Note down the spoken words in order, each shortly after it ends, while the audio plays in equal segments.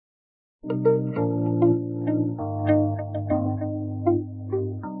Hello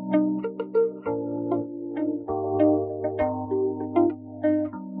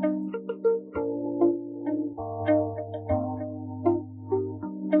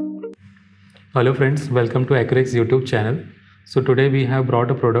friends, welcome to Accurex YouTube channel. So today we have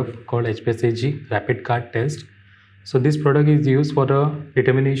brought a product called HBsAg rapid card test. So this product is used for the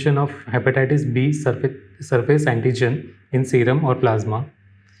determination of hepatitis B surface antigen in serum or plasma.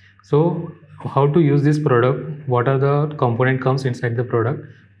 So how to use this product, what are the component comes inside the product,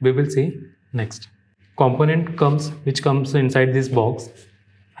 we will see next. Component which comes inside this box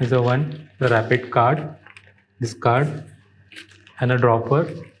is the rapid card, this card, and a dropper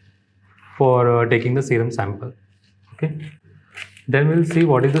for taking the serum sample. Okay, then we'll see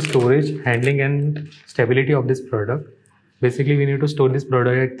what is the storage, handling and stability of this product. Basically we need to store this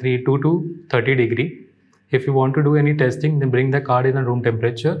product at 2 to 30 degree. If you want to do any testing, then bring the card in a room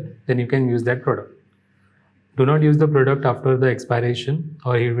temperature, then you can use that product. Do not use the product after the expiration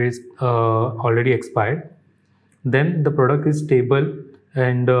or it is already expired. Then the product is stable,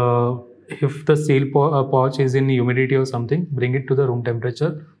 and if the seal pouch is in humidity or something, bring it to the room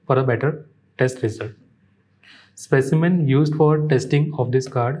temperature for a better test result. Specimen used for testing of this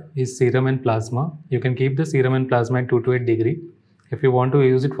card is serum and plasma. You can keep the serum and plasma at 2 to 8 degree. If you want to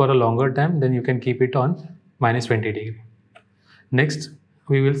use it for a longer time, then you can keep it on -20 degree. Next,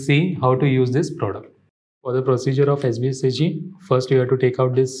 we will see how to use this product. For the procedure of HBsAg, first you have to take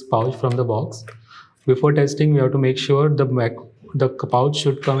out this pouch from the box. Before testing, we have to make sure the pouch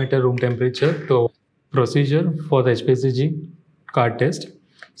should come at a room temperature. So, procedure for the HBsAg card test.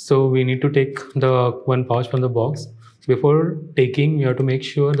 So we need to take the one pouch from the box. Before taking, you have to make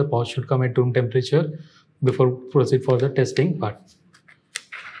sure the pouch should come at room temperature before proceed for the testing part.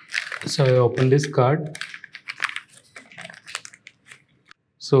 So I open this card.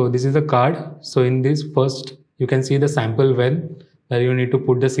 So this is the card. So in this first, you can see the sample well, where you need to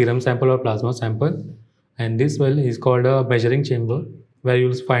put the serum sample or plasma sample. And this well is called a measuring chamber, where you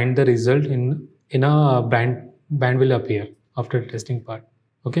will find the result in a band will appear after testing part.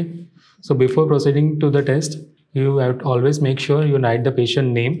 Okay. So before proceeding to the test, you have to always make sure you write the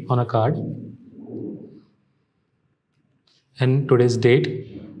patient name on a card and today's date.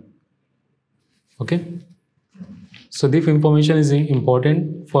 Okay. So this information is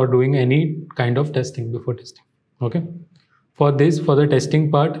important for doing any kind of testing before testing. Okay. For the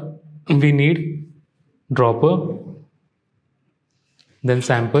testing part, we need dropper, then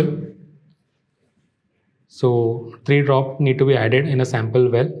sample. So 3 drops need to be added in a sample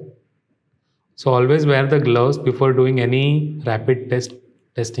well. So always wear the gloves before doing any rapid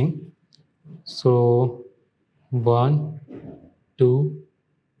testing. So 1, 2,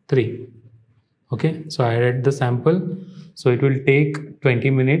 3. Okay, so I added the sample. So it will take 20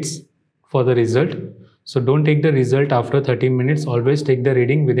 minutes for the result. So don't take the result after 30 minutes. Always take the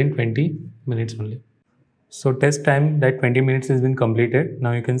reading within 20 minutes only. So test time, that 20 minutes has been completed.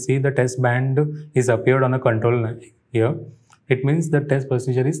 Now you can see the test band is appeared on a control here. It means the test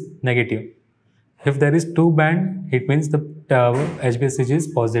procedure is negative. If there is 2 band, it means the HBsAg is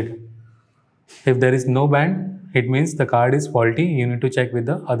positive. If there is no band, it means the card is faulty. You need to check with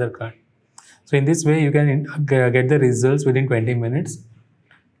the other card. So in this way, you can get the results within 20 minutes.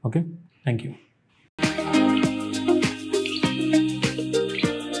 Okay, thank you.